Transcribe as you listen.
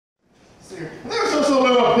There's also a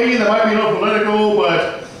little opinion that might be a little political,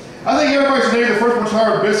 but I think everybody should name the first one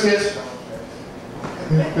child Biscuit.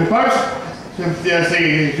 Yeah,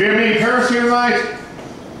 see, do you have any parents here tonight?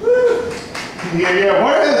 Yeah, why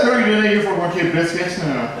are they throwing you today for one kid Biscuits?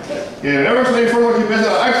 Yeah, everybody should name the first one kid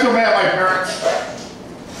Biscuit. I'm still mad at my parents.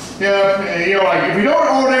 Yeah, you know, like, if you don't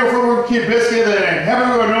all name the first one kid Biscuit, then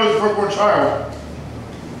everyone knows the first one child.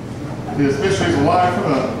 This mystery's alive.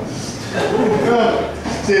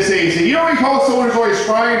 See, you know when you call someone who's always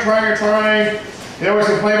trying, they always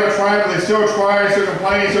complain about trying, but they still try, still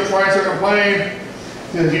complain, still try, still complain.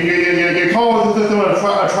 You call them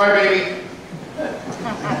a try baby.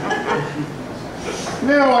 You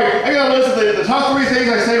know, like, I gotta listen to the top 3 things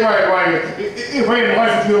I say if waiting in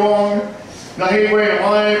line for too long. And I hate waiting in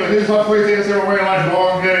line, but here's the top 3 things I say when waiting in line too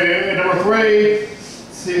long. And number 3,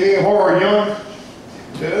 see, while we're young.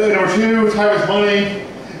 Number 2, time is money.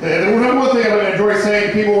 And number 1 thing I enjoy saying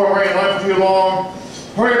to people who are waiting in line for too long,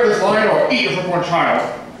 hurry up this line or eat your firstborn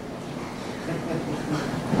child.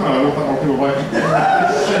 I don't know what people like.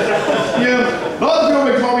 Yeah, a lot of people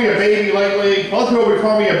have been calling me a baby lately. A lot of people have been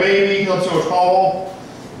calling me a baby because I'm so tall.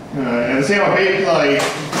 And they say I'm a baby because I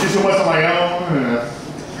do so much on my own.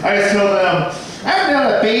 I just tell them, I'm not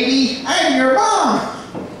a baby, I'm your mom.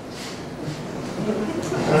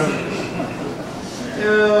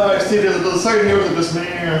 Yeah, I see the second years of this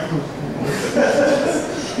man.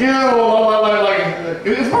 You know, like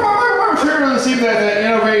if my material doesn't seem that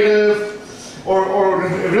innovative, or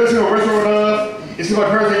if it doesn't go original enough, it's because my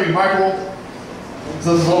parents named me Michael. So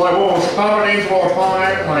this is like one of the most common names of all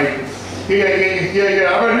time. Like, yeah.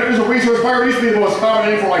 I'm gonna do some research. Michael used to be the most common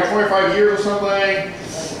name for like 25 years or something.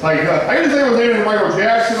 Like, I used to think it was named Michael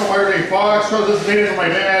Jackson or Michael J. Fox. So this is named for my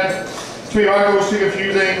dad. To me, Michael was too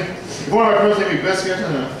confusing. If one of my parents named me Biscuit,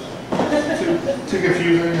 too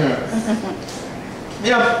confusing.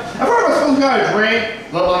 Yeah, I've heard about some kind of drink.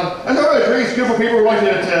 I thought a drink is good for people who like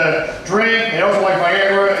to drink and also like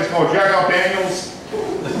Viagra. It's called Jack Off Daniels.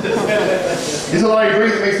 It's a like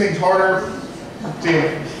drink that makes things harder.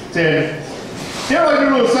 Yeah, like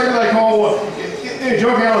doing a second I call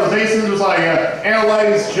joke analyzation. It was like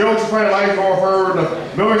analyze jokes, trying to like or heard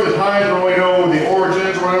millions of times, don't really know the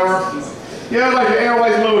origins or whatever. Yeah, I like to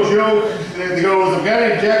analyze a little joke that goes, a guy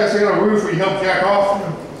named Jack is sitting on a roof where you help Jack off.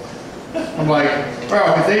 I'm like,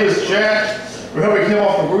 wow, his name is Jack. We're helping him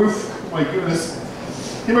off the roof. Oh my goodness.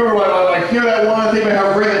 You remember like hear that one, think about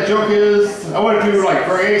how great that joke is? I want to do like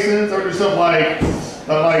variations. I want to do something like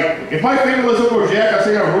if my finger was over Jack, I'm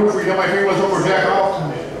sitting on a roof where you know my finger was over Jack off.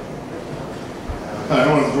 No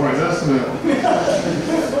one's enjoying this.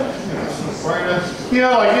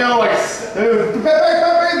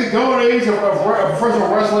 Back in the golden age of professional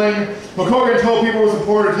wrestling, McCogan told people it was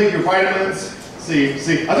important to take your vitamins. See, I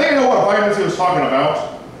think I know what vitamins he was talking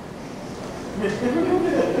about. I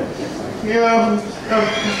think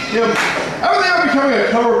I'm becoming a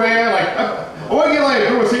cover band. Like, I want to get like a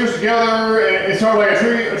group of singers together and start like a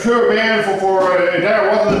trio band for a Dire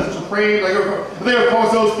Watson the Supreme. Like, I think I'll call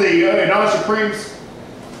those the Non-Supremes.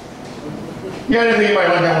 Yeah, I didn't think anybody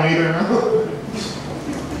liked that one either.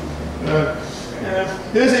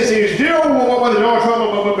 Do you know what the Donald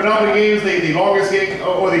Trump Monopoly game is the longest game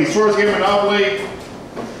or the shortest game of Monopoly?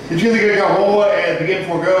 Did you think it got roll at the game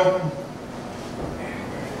before go?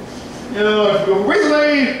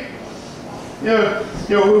 Recently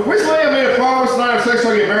I made a promise not to have sex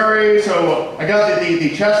till I get married, so I got the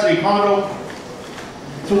chastity condom.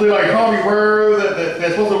 It's supposed to be like a common word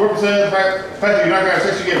that's supposed to represent the fact that you're not going to have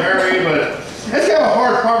sex till you get married, but it's kind of a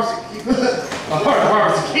hard promise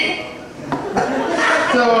to keep.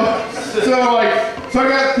 So I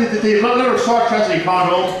got the little shock chastity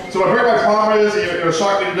condom. So I break my promise, it'll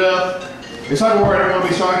shock me to death. It's not a word I don't want to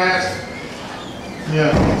be shocked at.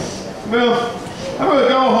 Yeah. Well, I'm a